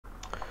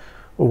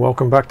Well,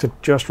 welcome back to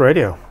Just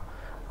Radio.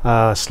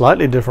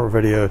 Slightly different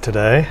video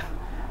today.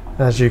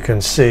 As you can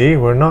see,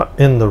 we're not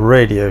in the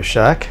Radio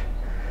Shack,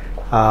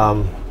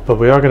 but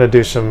we are going to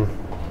do some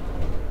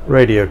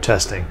radio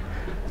testing.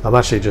 I'm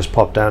actually just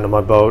popped down to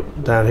my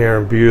boat down here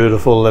in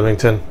beautiful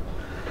Livingston.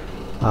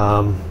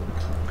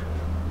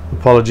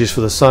 Apologies for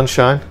the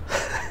sunshine.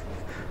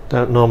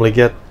 Don't normally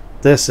get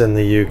this in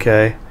the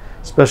UK,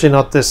 especially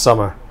not this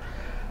summer.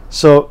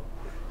 So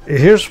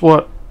here's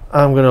what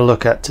I'm going to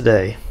look at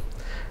today.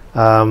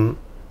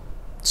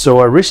 So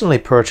I recently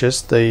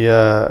purchased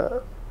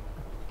the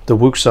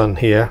Wouxun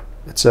here.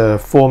 It's a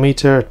 4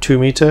 meter, 2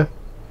 meter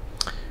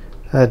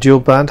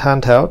dual band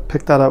handheld.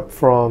 Picked that up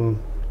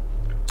from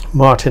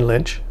Martin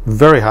Lynch.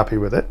 Very happy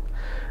with it.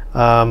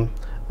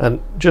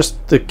 And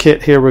just the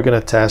kit here we're going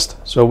to test.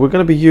 So we're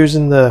going to be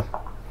using the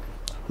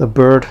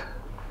bird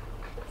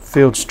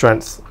field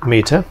strength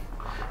meter,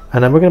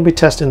 and then we're going to be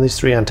testing these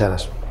 3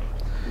 antennas.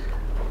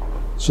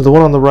 So the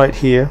one on the right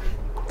here,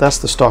 that's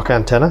the stock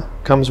antenna,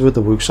 comes with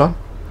the Wouxun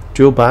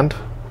dual band,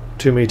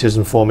 2 meters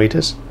and 4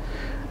 meters.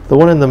 The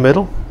one in the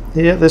middle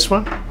here, this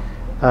one,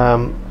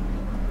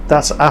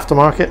 that's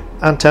aftermarket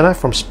antenna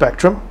from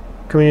Spectrum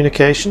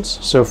Communications,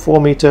 so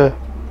 4 meter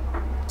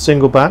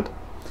single band.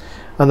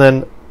 And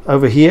then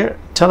over here,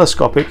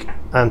 telescopic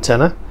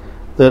antenna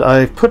that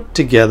I've put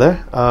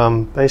together,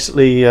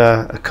 basically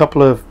a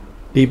couple of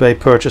eBay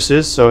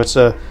purchases. So it's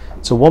a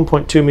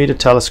 1.2 meter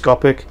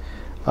telescopic,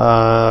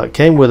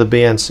 came with a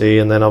BNC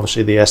and then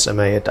obviously the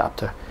SMA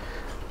adapter.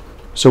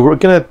 So we're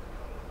going to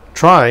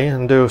try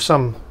and do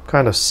some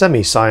kind of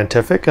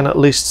semi-scientific and at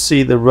least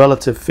see the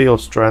relative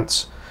field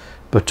strengths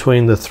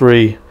between the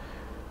 3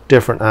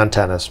 different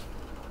antennas.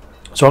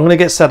 So I'm going to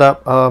get set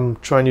up,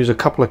 try and use a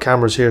couple of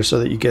cameras here so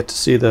that you get to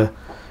see the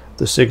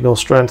signal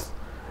strength,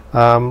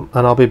 and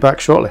I'll be back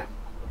shortly.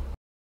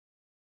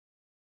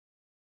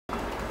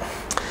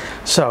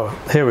 So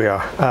here we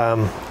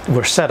are,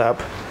 we're set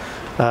up.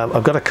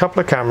 I've got a couple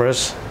of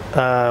cameras,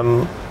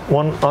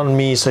 one on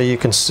me so you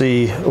can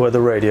see where the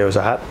radio's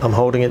at. I'm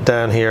holding it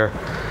down here,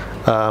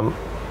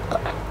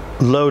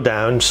 low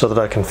down, so that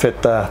I can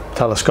fit the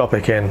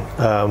telescopic in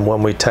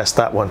when we test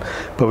that one.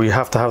 But we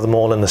have to have them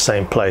all in the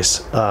same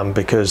place,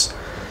 because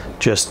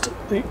just,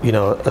 you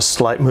know, a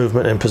slight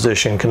movement in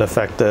position can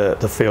affect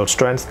the field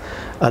strength.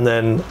 And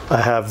then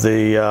I have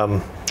the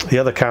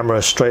other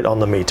camera straight on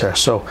the meter.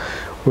 So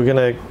we're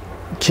going to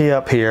key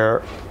up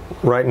here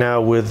right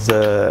now with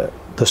the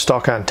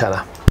stock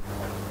antenna,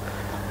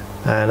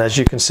 and as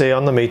you can see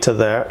on the meter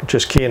there,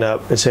 just keying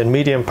up, it's in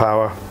medium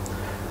power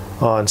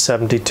on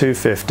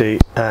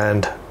 7250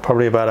 and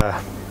probably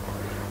about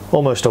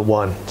almost a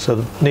 1, so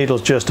the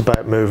needle's just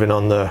about moving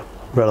on the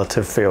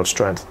relative field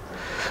strength.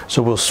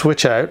 So we'll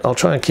switch out. I'll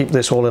try and keep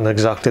this all in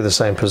exactly the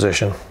same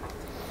position.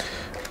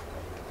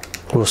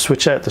 We'll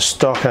switch out the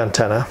stock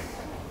antenna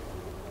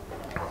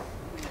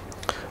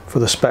for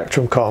the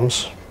Spectrum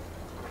comms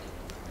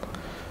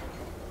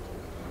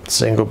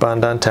single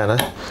band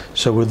antenna.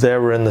 So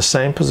we're in the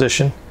same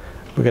position.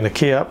 We're going to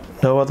key up,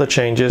 no other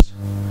changes,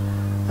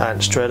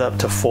 and straight up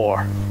to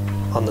 4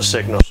 on the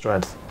signal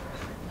strength.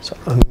 So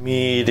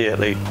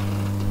immediately,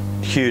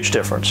 huge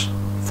difference,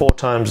 4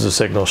 times the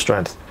signal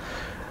strength.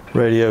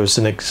 Radio is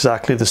in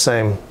exactly the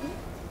same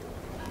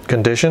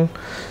condition.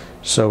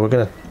 So we're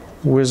going to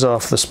whiz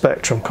off the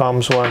Spectrum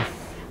comms one.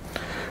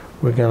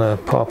 We're going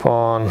to pop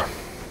on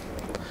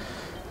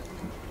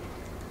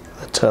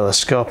the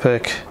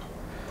telescopic.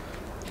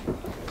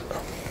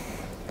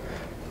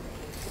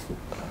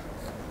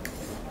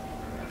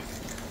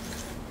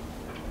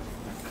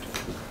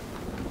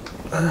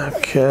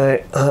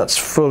 Okay, that's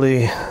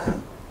fully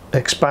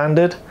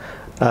expanded.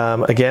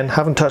 Again,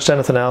 haven't touched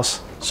anything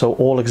else, so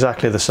all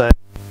exactly the same.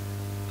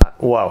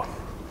 Wow.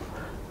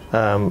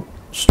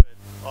 Straight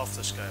off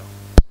the scale.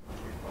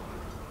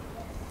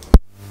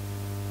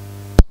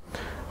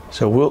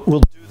 So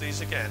we'll do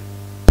these again,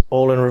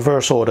 all in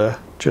reverse order.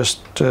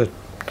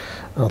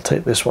 I'll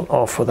take this one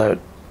off without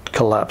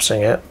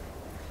collapsing it.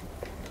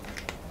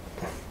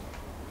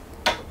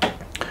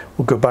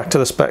 We'll go back to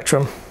the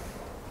Spectrum.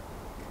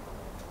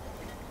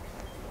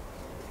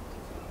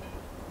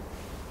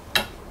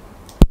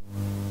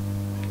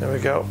 There we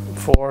go,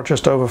 4,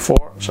 just over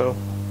 4, so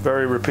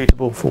very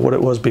repeatable for what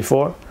it was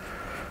before.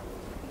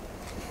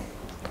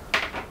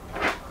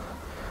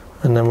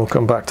 And then we'll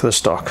come back to the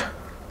stock.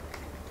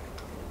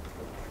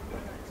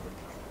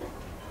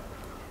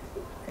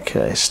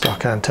 Okay,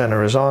 stock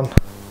antenna is on,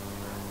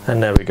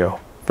 and there we go,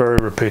 very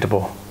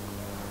repeatable,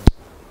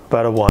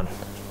 about a 1.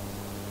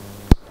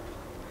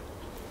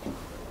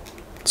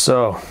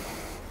 So,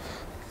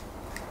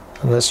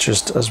 and let's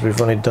just, as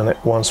we've only done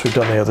it once, we've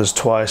done the others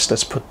twice,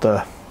 let's put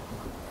the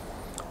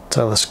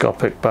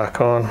telescopic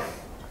back on,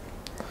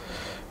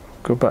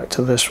 go back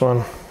to this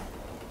one.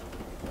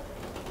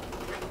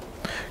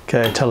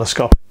 Okay,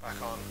 telescopic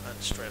back on and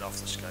straight off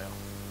the scale.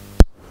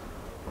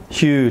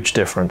 Huge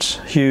difference,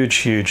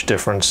 huge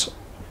difference.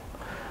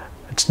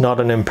 It's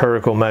not an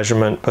empirical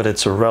measurement, but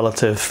it's a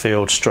relative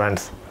field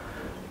strength.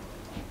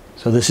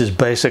 So this is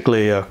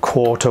basically a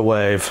quarter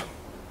wave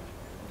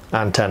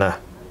antenna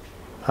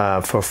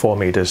for 4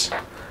 meters.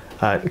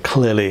 It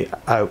clearly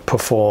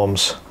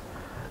outperforms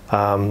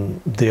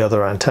the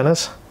other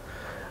antennas,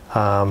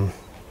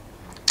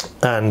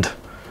 and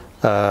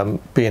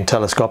being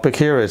telescopic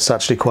here, it's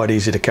actually quite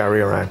easy to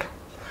carry around.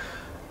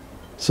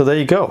 So there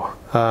you go,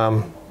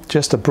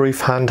 just a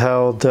brief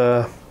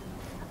handheld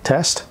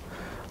test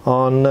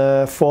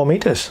on 4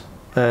 meters,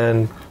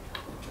 and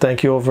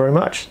thank you all very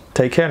much.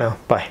 Take care now.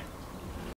 Bye.